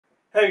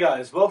Hey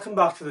guys, welcome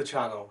back to the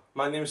channel.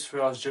 My name is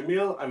Faraz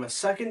Jamil. I'm a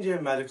second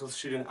year medical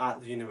student at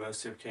the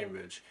University of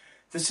Cambridge.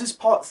 This is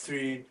part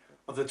 3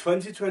 of the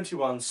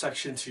 2021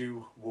 Section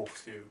 2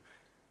 walkthrough.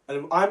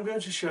 And I'm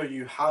going to show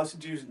you how to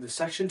do the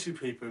Section 2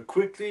 paper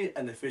quickly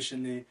and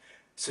efficiently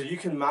so you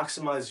can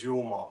maximize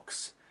your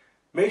marks.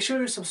 Make sure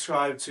you're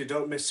subscribed so you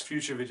don't miss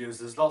future videos.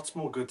 There's lots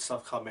more good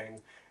stuff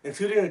coming,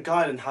 including a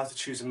guide on how to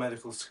choose a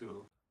medical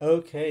school.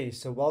 Okay,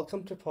 so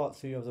welcome to part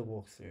 3 of the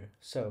walkthrough.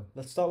 So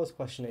let's start with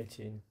question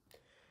 18.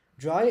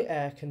 Dry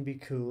air can be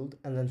cooled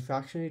and then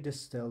fractionally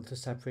distilled to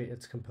separate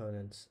its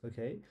components,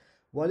 okay?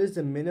 What is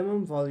the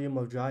minimum volume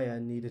of dry air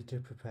needed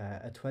to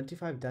prepare a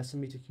 25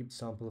 decimeter cubed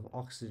sample of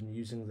oxygen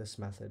using this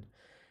method?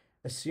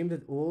 Assume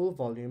that all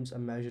volumes are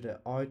measured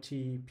at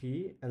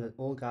RTP and that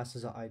all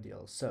gases are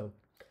ideal. So,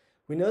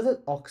 we know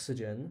that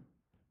oxygen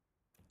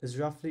is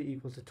roughly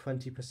equal to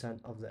 20%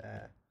 of the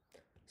air.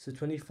 So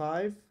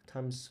 25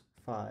 times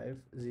 5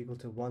 is equal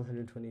to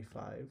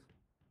 125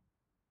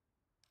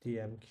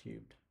 dm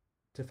cubed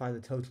to find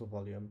the total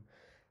volume.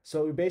 So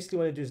what we basically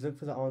want to do is look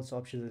for the answer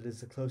option that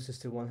is the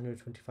closest to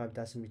 125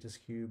 decimeters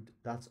cubed.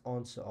 That's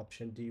answer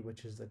option D,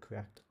 which is the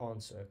correct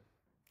answer.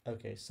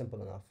 Okay,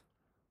 simple enough.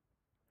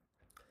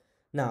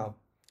 Now,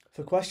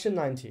 for question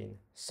 19.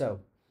 So,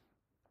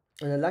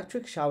 an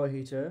electric shower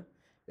heater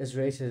is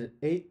rated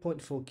at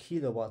 8.4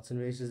 kilowatts and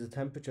raises the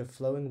temperature of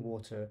flowing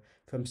water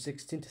from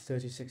 16 to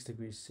 36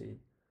 degrees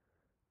C.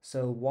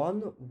 So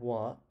 1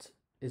 watt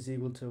is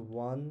equal to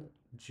 1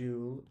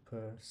 joule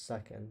per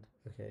second.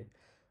 Okay.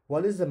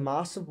 What is the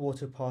mass of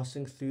water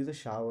passing through the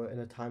shower in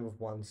a time of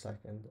 1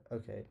 second?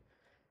 Okay.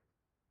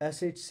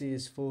 SHC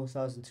is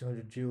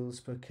 4,200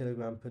 joules per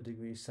kilogram per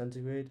degree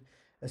centigrade.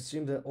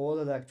 Assume that all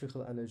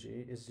electrical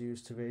energy is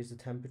used to raise the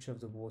temperature of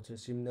the water.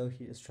 Assume no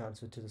heat is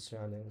transferred to the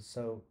surroundings.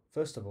 So,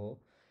 first of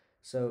all,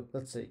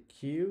 let's say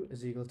Q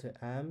is equal to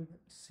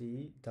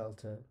mc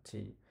delta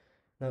T.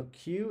 Now,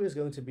 Q is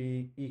going to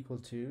be equal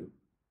to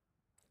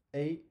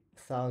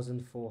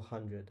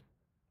 8,400,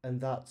 and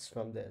that's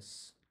from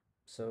this.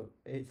 So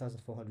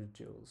 8,400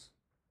 joules.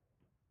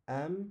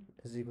 M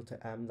is equal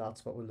to M,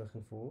 that's what we're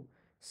looking for.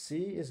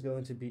 C is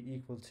going to be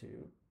equal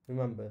to,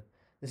 remember,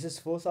 this is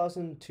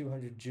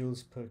 4,200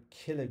 joules per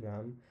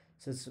kilogram,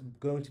 so it's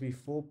going to be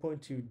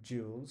 4.2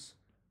 joules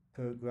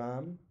per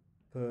gram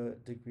per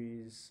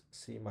degrees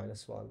C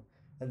minus 1.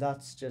 And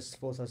that's just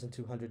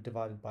 4,200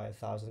 divided by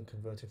 1,000,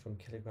 converted from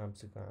kilograms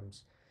to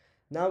grams.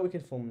 Now we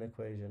can form an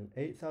equation.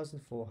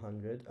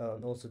 8,400,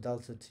 and also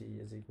delta T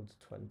is equal to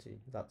 20.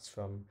 That's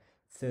from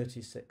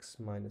 36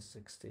 minus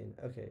 16.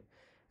 Okay,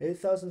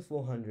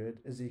 8,400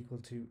 is equal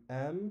to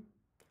M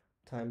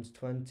times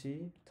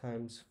 20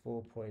 times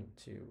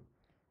 4.2.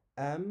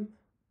 M,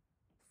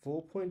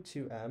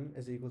 4.2M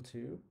is equal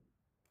to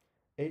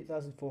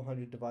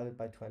 8,400 divided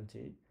by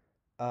 20.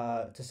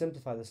 To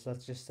simplify this,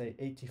 let's just say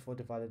 84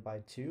 divided by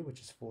 2, which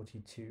is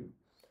 42.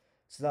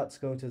 So that's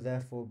going to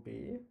therefore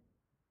be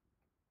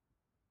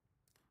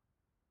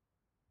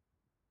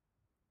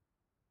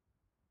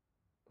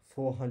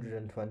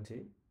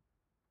 420.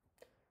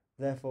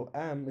 Therefore,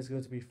 M is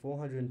going to be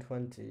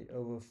 420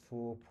 over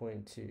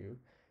 4.2.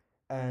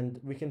 And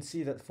we can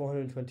see that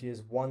 420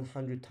 is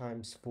 100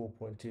 times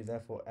 4.2.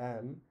 Therefore,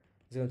 M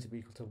is going to be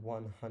equal to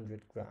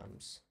 100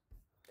 grams.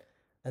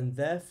 And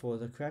therefore,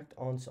 the correct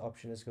answer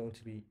option is going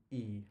to be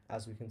E,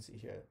 as we can see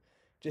here.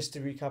 Just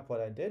to recap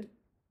what I did,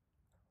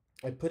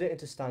 I put it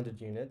into standard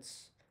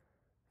units.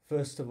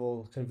 First of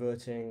all,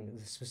 converting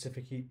the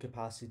specific heat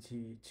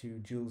capacity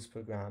to joules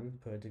per gram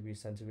per degree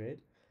centigrade.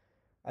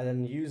 I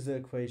then use the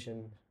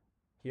equation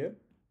here,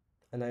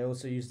 and I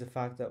also use the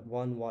fact that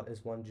 1 watt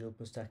is 1 joule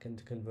per second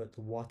to convert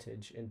the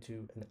wattage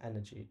into an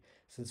energy,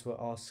 since we're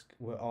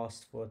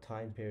asked for a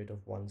time period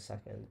of 1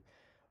 second.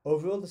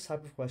 Overall, this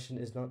type of question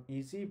is not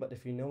easy, but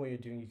if you know what you're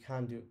doing, you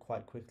can do it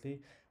quite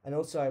quickly. And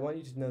also, I want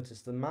you to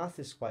notice the math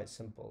is quite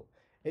simple.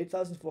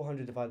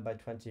 8,400 divided by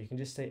 20, you can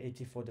just say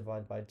 84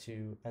 divided by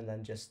 2 and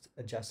then just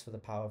adjust for the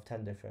power of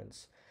 10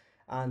 difference.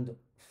 And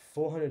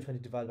 420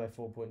 divided by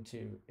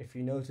 4.2, if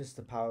you notice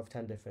the power of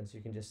 10 difference,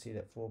 you can just see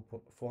that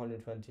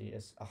 420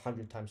 is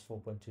 100 times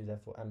 4.2,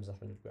 therefore M is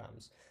 100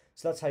 grams.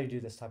 So that's how you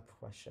do this type of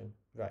question.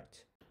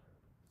 Right.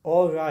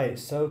 Alright,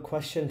 so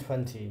question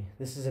 20.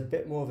 This is a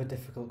bit more of a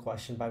difficult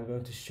question, but I'm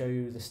going to show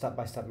you the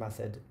step-by-step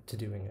method to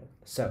doing it.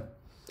 So,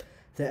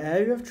 the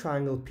area of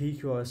triangle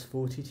PQR is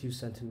 42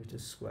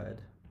 centimeters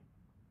squared.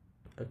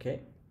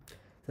 Okay.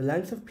 The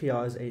length of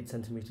PR is 8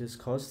 centimeters,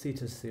 cos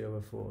theta is 3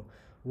 over 4.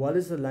 What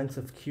is the length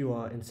of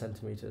QR in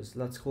centimeters?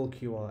 Let's call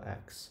QR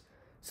x.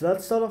 So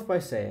let's start off by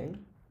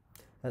saying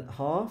that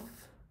half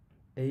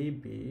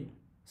AB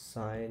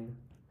sine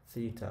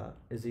theta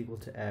is equal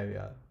to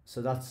area.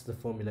 So that's the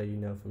formula you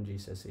know from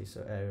GCSE,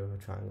 so area of a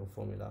triangle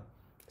formula.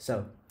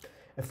 So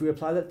if we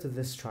apply that to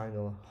this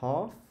triangle,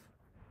 half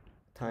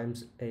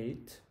times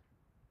 8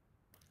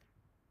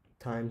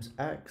 times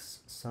x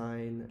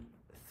sine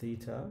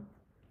theta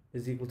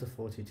is equal to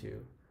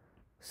 42.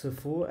 So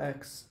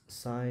 4x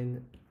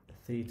sine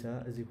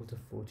theta is equal to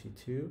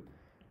 42.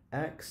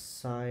 X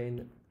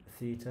sine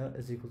theta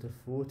is equal to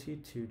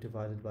 42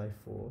 divided by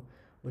 4,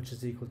 which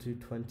is equal to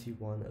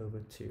 21 over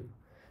 2.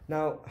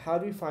 Now, how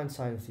do you find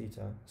sine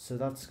theta? So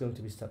that's going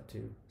to be step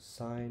 2,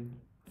 sine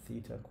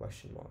theta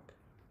question mark.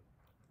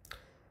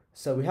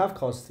 So we have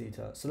cos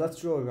theta, so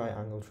let's draw a right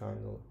angle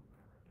triangle.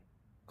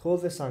 Call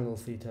this angle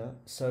theta.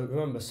 So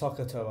remember,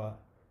 SOHCAHTOA,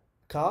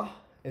 ka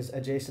is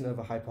adjacent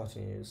over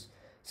hypotenuse.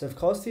 So if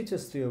cos theta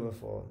is 3 over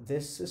 4,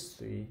 this is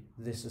 3,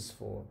 this is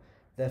 4.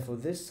 Therefore,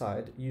 this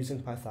side,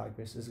 using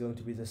Pythagoras, is going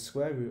to be the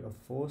square root of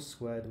 4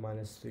 squared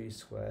minus 3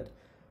 squared,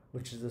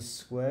 which is the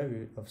square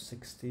root of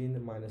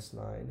 16 minus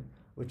 9,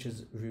 which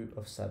is root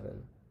of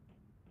 7.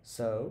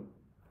 So,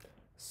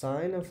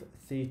 sine of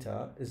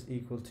theta is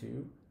equal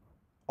to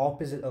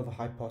opposite over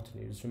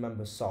hypotenuse,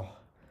 remember SOH.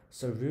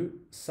 So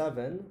root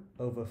 7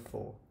 over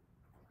 4.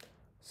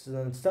 So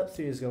then step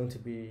 3 is going to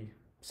be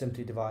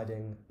simply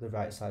dividing the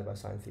right side by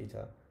sine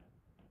theta.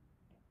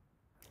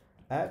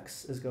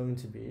 X is going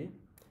to be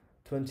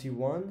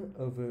 21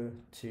 over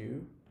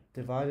 2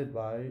 divided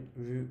by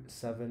root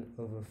 7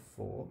 over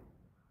 4,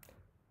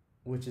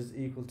 which is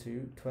equal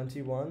to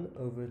 21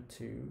 over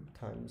 2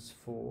 times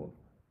 4,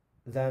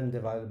 then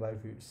divided by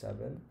root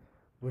 7,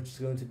 which is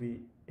going to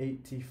be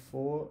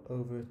 84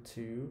 over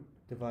 2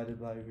 divided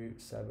by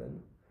root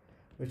 7,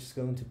 which is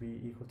going to be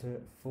equal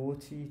to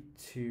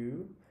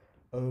 42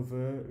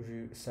 over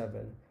root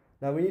 7.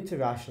 Now we need to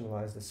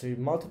rationalize this, so you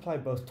multiply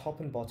both top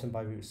and bottom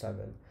by root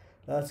 7.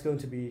 That's going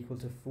to be equal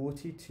to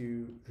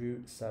 42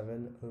 root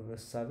 7 over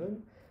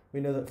 7. We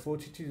know that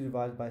 42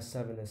 divided by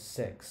 7 is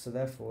 6, so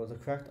therefore the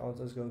correct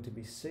answer is going to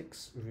be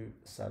 6 root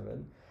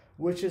 7,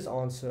 which is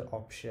answer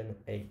option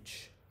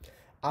H.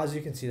 As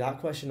you can see, that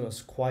question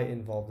was quite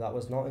involved. That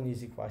was not an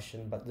easy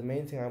question, but the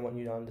main thing I want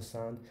you to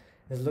understand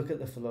is look at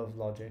the flow of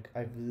logic.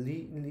 I've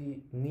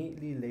neatly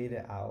laid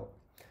it out,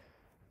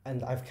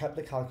 and I've kept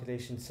the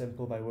calculation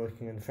simple by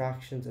working in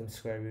fractions and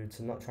square roots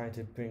and not trying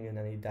to bring in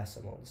any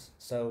decimals.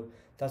 So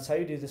that's how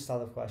you do this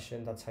style of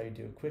question. That's how you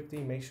do it quickly.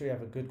 Make sure you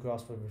have a good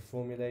grasp of your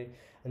formulae,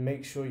 and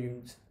make sure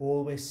you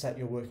always set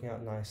your working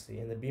out nicely.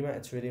 In the BMAT,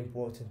 it's really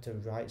important to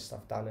write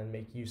stuff down and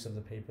make use of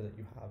the paper that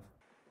you have.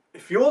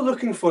 If you're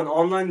looking for an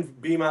online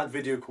BMAT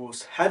video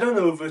course, head on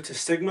over to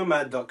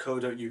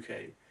sigmamed.co.uk.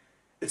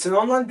 It's an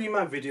online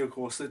BMAT video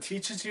course that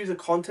teaches you the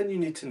content you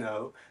need to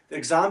know, the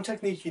exam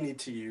technique you need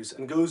to use,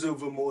 and goes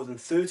over more than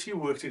 30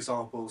 worked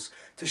examples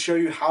to show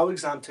you how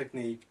exam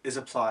technique is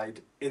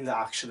applied in the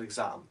actual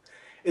exam.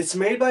 It's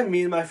made by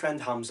me and my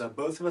friend Hamza,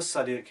 both of us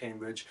study at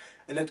Cambridge,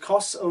 and it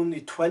costs only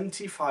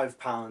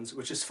 £25,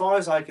 which as far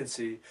as I can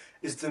see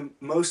is the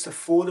most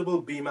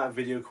affordable BMAT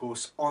video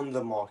course on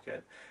the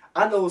market,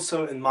 and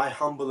also, in my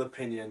humble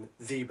opinion,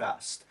 the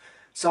best.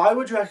 So I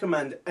would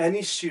recommend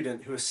any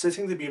student who is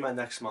sitting the BMAT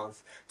next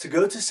month to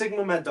go to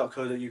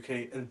sigmamed.co.uk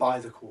and buy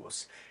the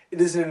course. It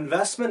is an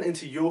investment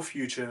into your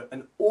future,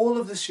 and all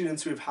of the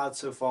students we've had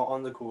so far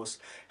on the course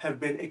have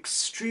been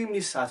extremely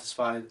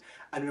satisfied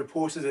and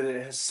reported that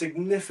it has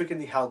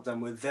significantly helped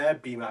them with their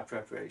BMAT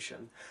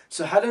preparation.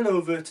 So head on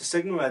over to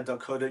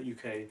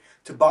sigmamed.co.uk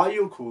to buy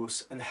your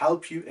course and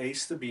help you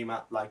ace the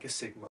BMAT like a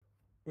Sigma.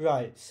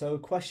 Right, so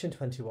question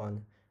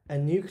 21. A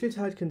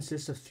nucleotide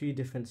consists of 3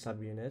 different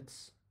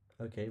subunits.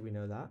 Okay, we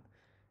know that.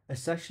 A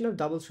section of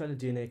double-stranded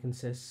DNA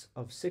consists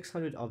of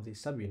 600 of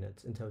these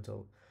subunits in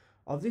total.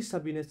 Of these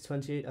subunits,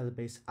 28 are the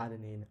base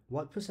adenine.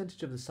 What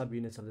percentage of the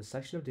subunits of the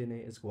section of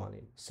DNA is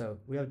guanine? So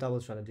we have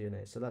double-stranded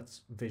DNA, so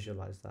let's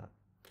visualize that.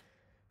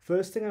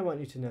 First thing I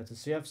want you to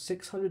notice, so you have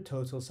 600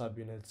 total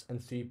subunits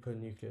and 3 per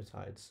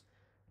nucleotides.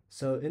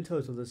 So in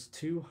total, there's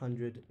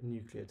 200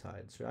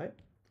 nucleotides, right?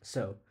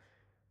 So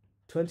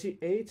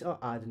 28 are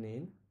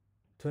adenine,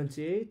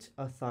 28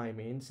 are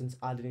thymine, since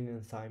adenine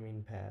and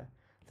thymine pair.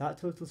 That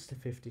totals to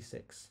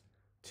 56.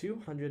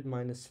 200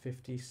 minus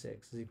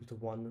 56 is equal to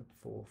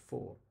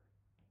 144.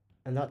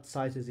 And that's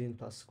cytosine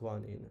plus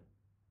guanine.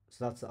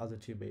 So that's the other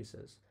 2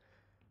 bases.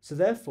 So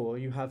therefore,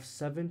 you have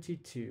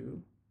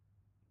 72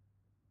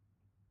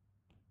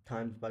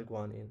 times by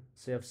guanine.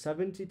 So you have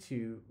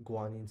 72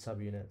 guanine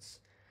subunits.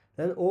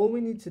 Then all we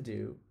need to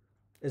do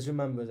is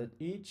remember that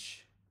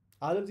each,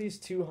 out of these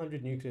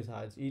 200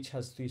 nucleotides, each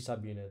has 3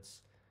 subunits.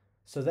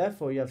 So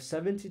therefore, you have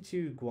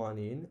 72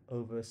 guanine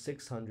over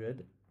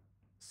 600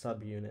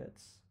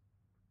 subunits.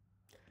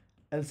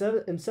 And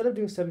instead of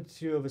doing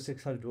 72 over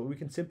 600, what we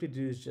can simply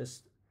do is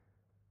just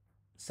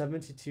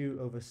 72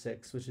 over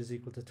 6, which is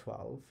equal to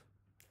 12.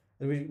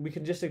 And we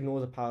can just ignore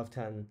the power of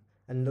 10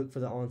 and look for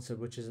the answer,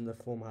 which is in the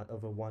format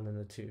of a 1 and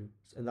a 2.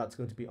 And that's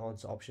going to be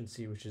answer option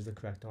C, which is the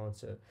correct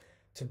answer.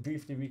 To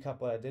briefly recap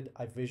what I did,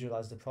 I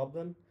visualized the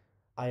problem.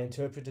 I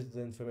interpreted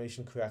the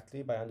information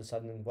correctly by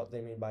understanding what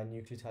they mean by a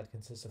nucleotide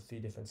consists of 3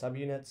 different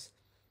subunits.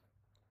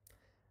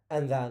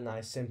 And then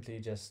I simply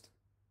just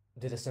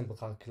did a simple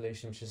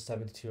calculation, which is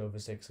 72 over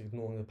 6,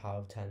 ignoring the power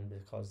of 10,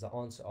 because the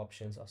answer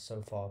options are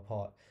so far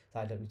apart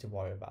that I don't need to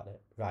worry about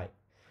it. Right.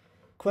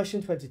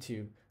 Question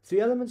 22. 3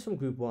 elements from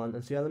group 1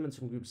 and 3 elements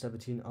from group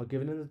 17 are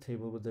given in the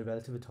table with their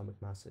relative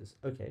atomic masses.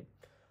 Okay.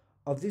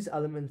 Of these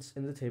elements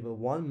in the table,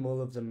 1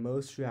 mole of the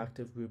most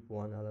reactive group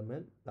 1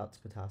 element, that's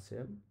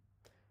potassium,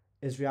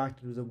 is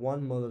reacted with a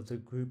 1 mole of the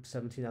group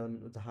 17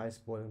 element with the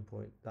highest boiling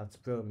point, that's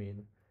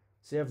bromine.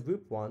 So you have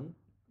group 1,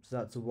 so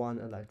that's 1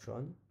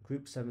 electron.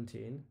 Group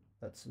 17,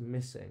 that's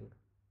missing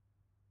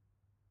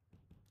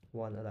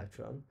 1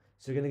 electron.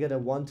 So you're going to get a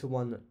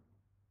 1-to-1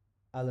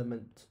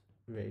 element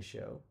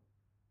ratio,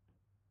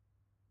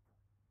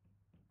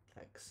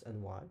 X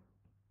and Y.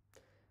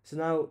 So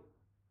now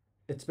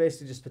it's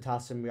basically just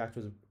potassium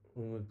reacted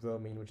with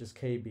bromine, which is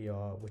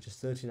KBr, which is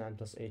 39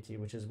 plus 80,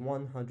 which is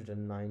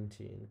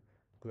 119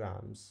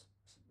 grams.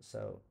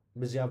 So,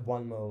 because you have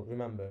 1 mole,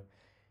 remember,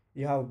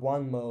 you have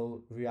 1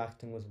 mole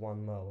reacting with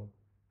 1 mole.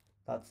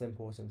 That's the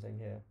important thing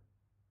here.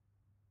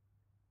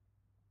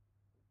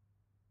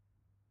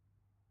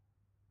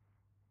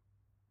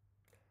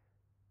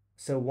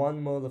 So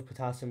 1 mole of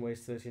potassium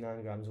weighs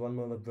 39 grams, 1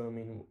 mole of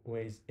bromine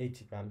weighs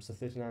 80 grams, so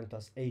 39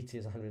 plus 80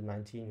 is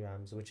 119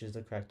 grams, which is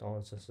the correct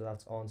answer. So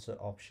that's answer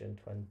option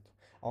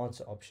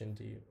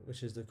D,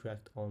 which is the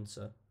correct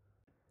answer.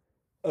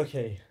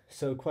 Okay,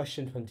 so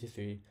question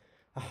 23.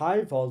 A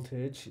high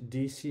voltage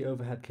DC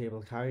overhead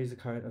cable carries a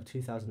current of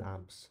 2000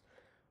 amps.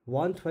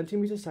 One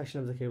 20-meter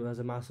section of the cable has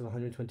a mass of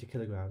 120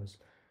 kilograms.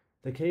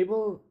 The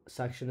cable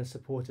section is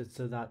supported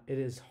so that it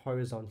is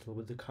horizontal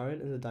with the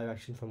current in the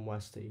direction from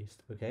west to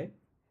east, okay?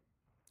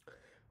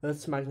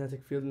 Earth's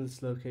magnetic field in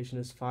this location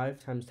is 5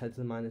 times 10 to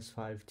the minus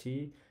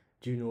 5t,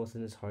 due north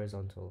and is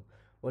horizontal.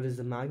 What is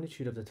the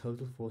magnitude of the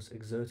total force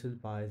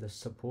exerted by the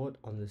support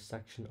on this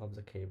section of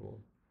the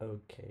cable?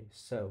 Okay,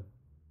 so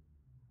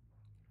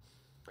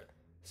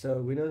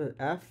we know that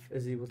F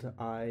is equal to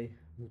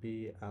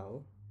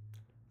IBL.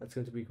 That's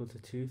going to be equal to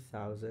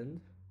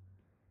 2000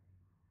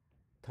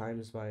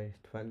 times by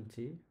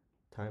 20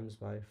 times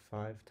by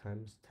 5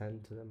 times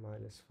 10 to the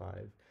minus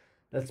 5.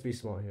 Let's be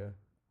smart here.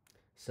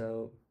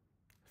 So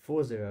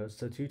 4 zeros,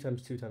 so 2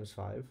 times 2 times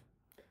 5,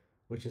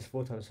 which is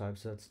 4 times 5,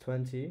 so that's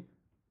 20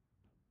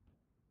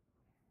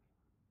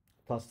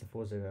 plus the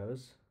 4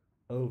 zeros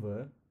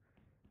over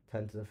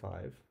 10 to the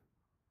 5.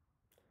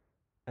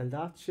 And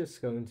that's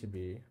just going to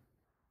be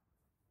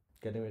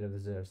getting rid of the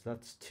zeros, so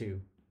that's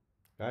 2,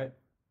 right?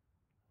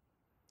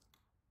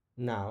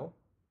 Now,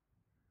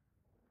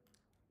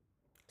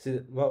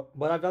 see, well,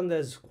 what I've done there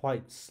is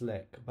quite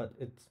slick, but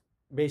it's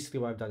basically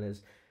what I've done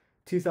is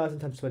 2000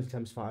 times 20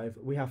 times 5.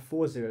 We have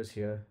 4 zeros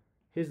here.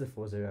 Here's the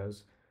 4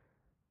 zeros.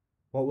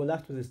 What we're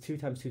left with is 2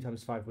 times 2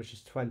 times 5, which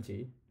is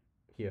 20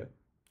 here.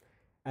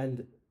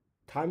 And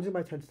timesing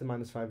by 10 to the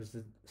minus 5 is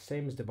the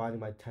same as dividing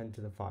by 10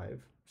 to the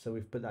 5. So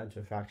we've put that into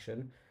a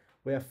fraction.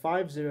 We have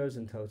 5 zeros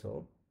in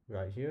total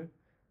right here.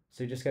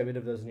 So you just get rid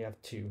of those and you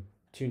have 2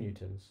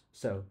 newtons.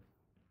 So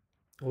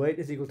weight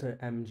is equal to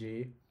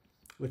mg,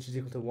 which is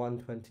equal to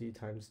 120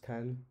 times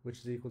 10, which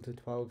is equal to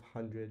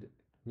 1200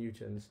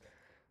 newtons.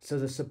 So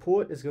the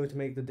support is going to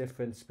make the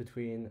difference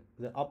between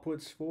the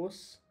upwards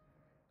force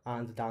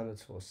and the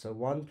downwards force. So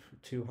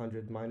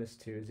 200 minus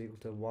 2 is equal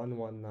to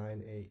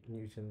 1198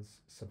 newtons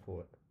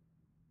support.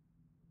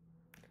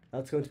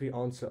 That's going to be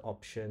answer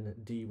option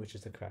D, which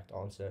is the correct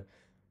answer.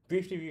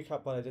 Briefly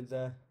recap what I did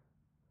there.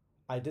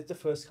 I did the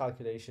first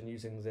calculation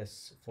using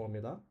this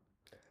formula.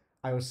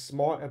 I was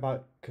smart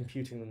about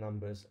computing the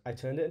numbers. I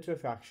turned it into a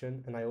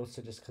fraction and I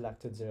also just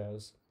collected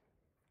zeros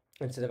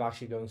instead of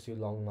actually going through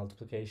long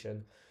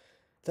multiplication.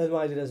 Then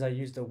what I did is I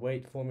used the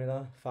weight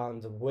formula,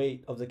 found the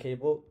weight of the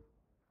cable,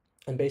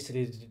 and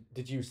basically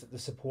deduced that the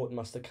support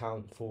must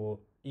account for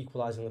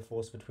equalizing the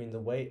force between the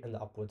weight and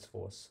the upwards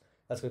force.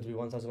 That's going to be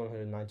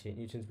 1198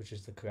 newtons, which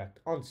is the correct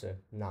answer.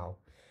 Now,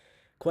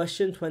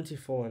 question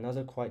 24,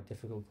 another quite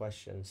difficult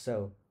question.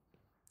 So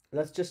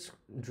let's just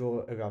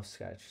draw a rough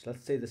sketch.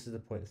 Let's say this is the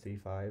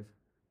 0.35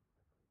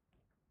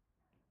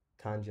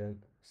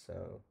 tangent,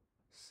 so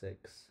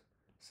 6,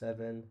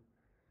 7.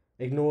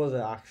 Ignore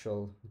the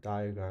actual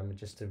diagram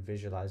just to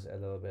visualize it a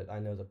little bit. I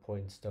know the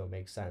points don't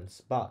make sense,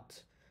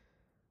 but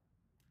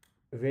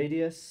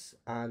radius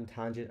and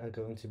tangent are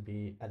going to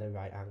be at a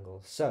right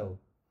angle. So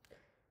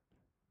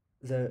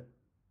the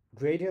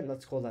gradient,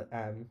 let's call that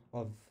m,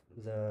 of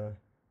the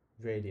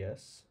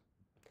radius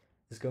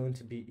is going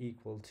to be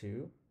equal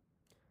to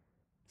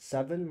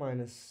 7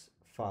 minus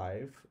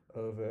 5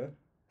 over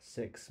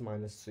 6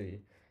 minus 3.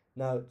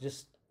 Now,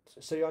 just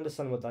so you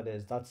understand what that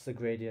is, that's the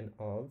gradient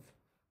of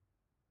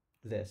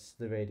this,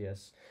 the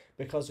radius.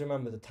 Because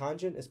remember, the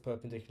tangent is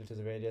perpendicular to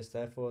the radius,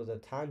 therefore the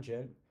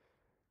tangent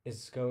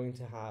is going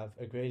to have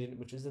a gradient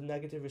which is the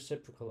negative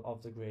reciprocal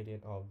of the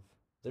gradient of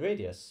the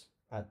radius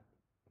at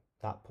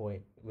that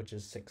point, which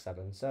is 6,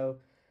 7. So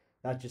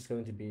that's just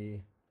going to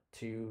be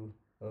 2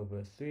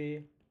 over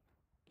 3.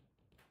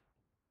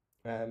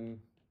 Tangent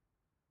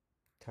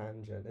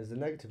is the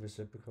negative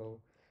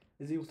reciprocal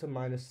is equal to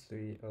minus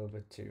 3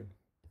 over 2.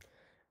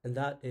 And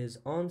that is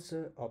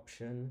answer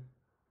option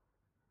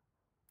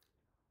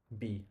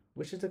B,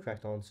 which is the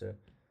correct answer.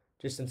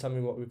 Just in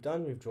summary, what we've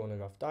done, we've drawn a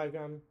rough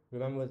diagram.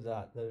 Remember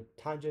that the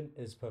tangent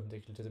is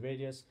perpendicular to the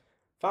radius.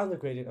 Found the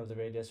gradient of the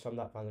radius, from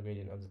that found the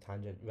gradient of the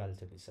tangent.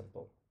 Relatively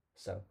simple.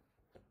 So,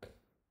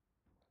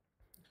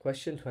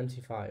 question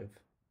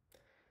 25.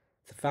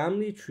 The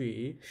family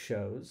tree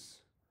shows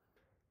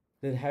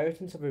The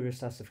inheritance of a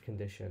recessive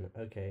condition.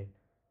 Okay.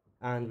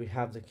 And we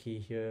have the key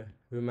here.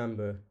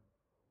 Remember,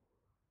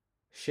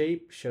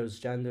 shape shows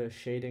gender,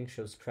 shading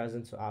shows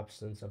presence or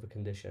absence of a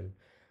condition.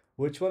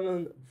 Which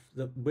one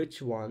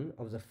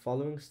of the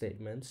following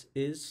statements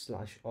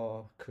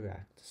is/are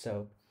correct?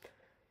 So,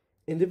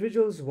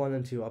 individuals 1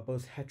 and 2 are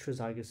both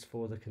heterozygous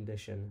for the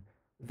condition.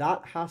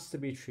 That has to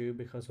be true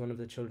because one of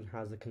the children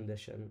has the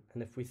condition.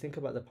 And if we think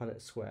about the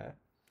Punnett square,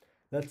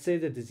 let's say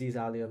the disease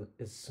allele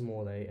is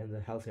small a and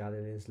the healthy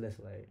allele is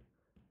little a.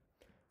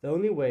 The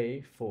only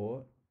way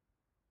for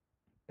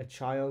a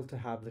child to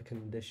have the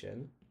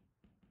condition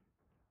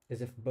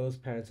is if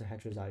both parents are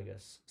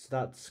heterozygous. So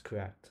that's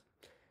correct.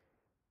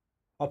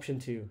 Option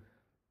 2.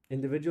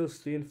 Individuals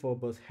 3 and 4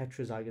 both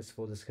heterozygous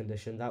for this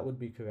condition. That would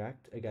be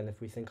correct. Again, if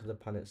we think of the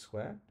Punnett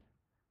square.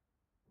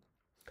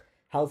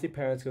 Healthy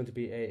parents going to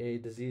be AA.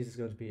 Disease is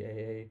going to be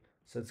AA.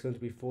 So it's going to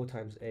be 4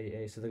 times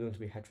AA. So they're going to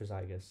be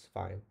heterozygous.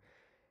 Fine.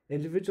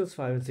 Individuals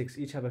 5 and 6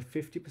 each have a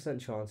 50%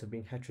 chance of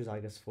being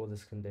heterozygous for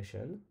this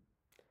condition.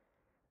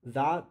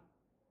 That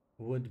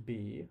would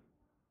be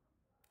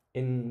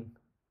incorrect,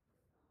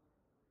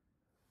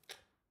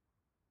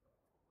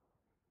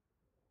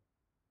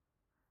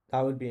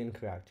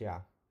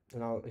 yeah.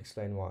 And I'll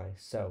explain why.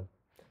 So,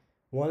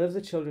 one of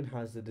the children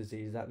has the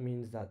disease. That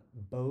means that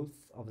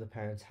both of the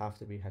parents have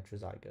to be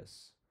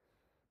heterozygous.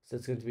 So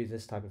it's going to be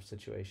this type of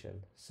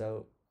situation.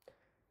 So,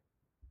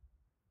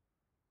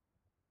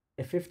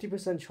 a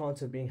 50%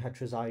 chance of being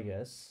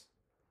heterozygous,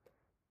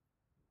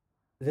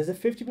 there's a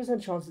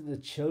 50% chance that the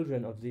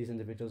children of these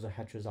individuals are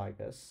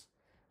heterozygous,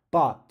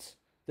 but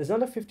there's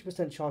not a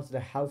 50% chance that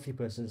a healthy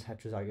person is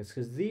heterozygous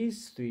because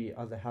these 3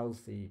 are the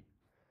healthy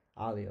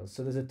alleles.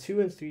 So there's a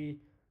 2 and 3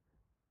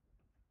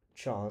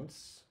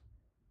 chance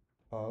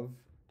of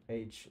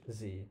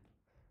HZ.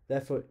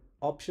 Therefore,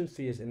 option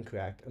 3 is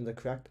incorrect, and the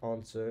correct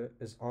answer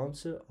is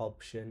answer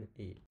option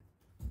E.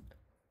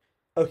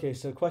 Okay,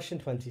 so question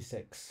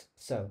 26.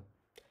 So,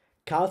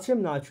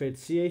 calcium nitrate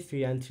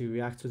Ca3N2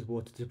 reacts with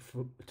water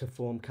to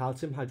form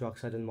calcium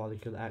hydroxide in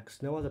molecule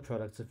X. No other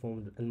products are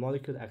formed, and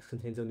molecule X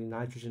contains only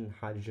nitrogen and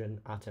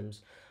hydrogen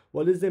atoms.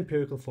 What is the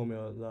empirical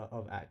formula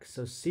of X?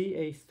 So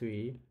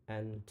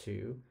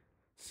Ca3N2,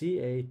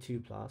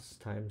 Ca2 plus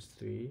times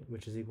 3,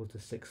 which is equal to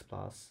 6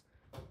 plus.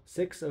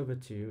 6 over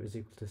 2 is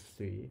equal to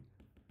 3.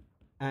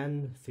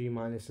 N, 3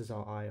 minus is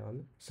our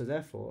ion. So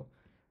therefore,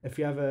 if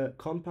you have a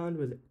compound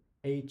with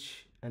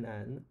H and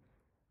N,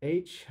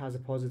 H has a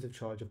positive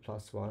charge of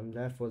 +1.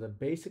 Therefore, the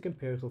basic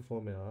empirical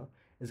formula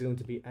is going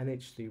to be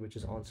NH3, which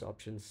is answer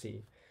option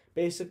C.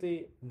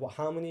 Basically,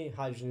 how many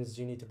hydrogens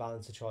do you need to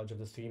balance the charge of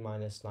the 3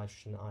 minus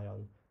nitrogen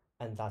ion?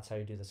 And that's how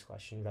you do this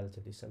question,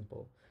 relatively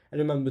simple. And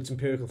remember, it's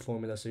empirical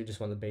formula, so you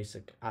just want the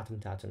basic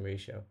atom-to-atom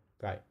ratio.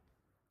 Right.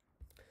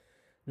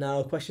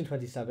 Now, question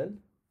 27.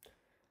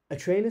 A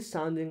train is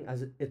sounding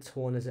its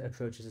horn as it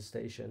approaches a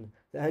station.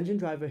 The engine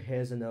driver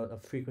hears a note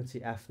of frequency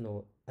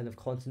F0 and of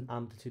constant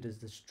amplitude as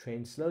the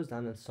train slows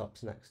down and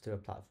stops next to a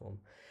platform.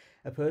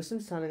 A person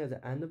standing at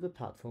the end of the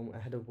platform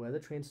ahead of where the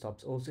train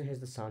stops also hears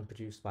the sound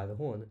produced by the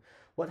horn.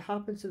 What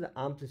happens to the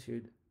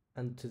amplitude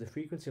and to the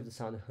frequency of the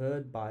sound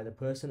heard by the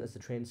person as the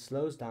train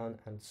slows down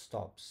and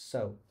stops?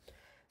 So,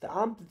 the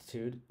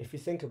amplitude, if you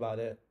think about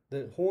it,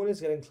 the horn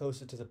is getting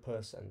closer to the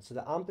person, so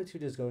the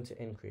amplitude is going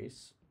to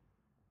increase,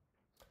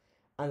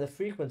 and the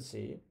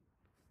frequency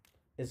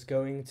is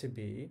going to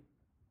be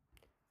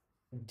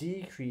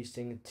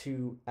decreasing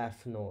to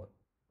F0.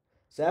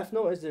 So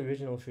F0 is the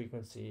original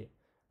frequency,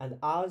 and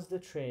as the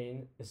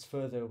train is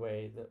further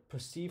away, the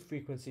perceived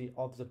frequency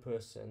of the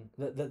person,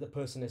 that the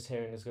person is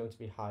hearing, is going to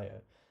be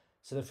higher.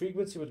 So the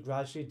frequency would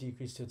gradually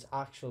decrease to its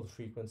actual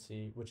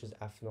frequency, which is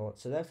F0.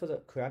 So therefore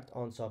the correct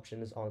answer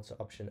option is answer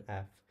option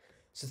F.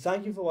 So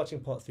thank you for watching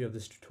part 3 of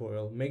this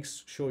tutorial. Make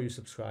sure you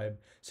subscribe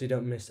so you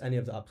don't miss any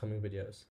of the upcoming videos.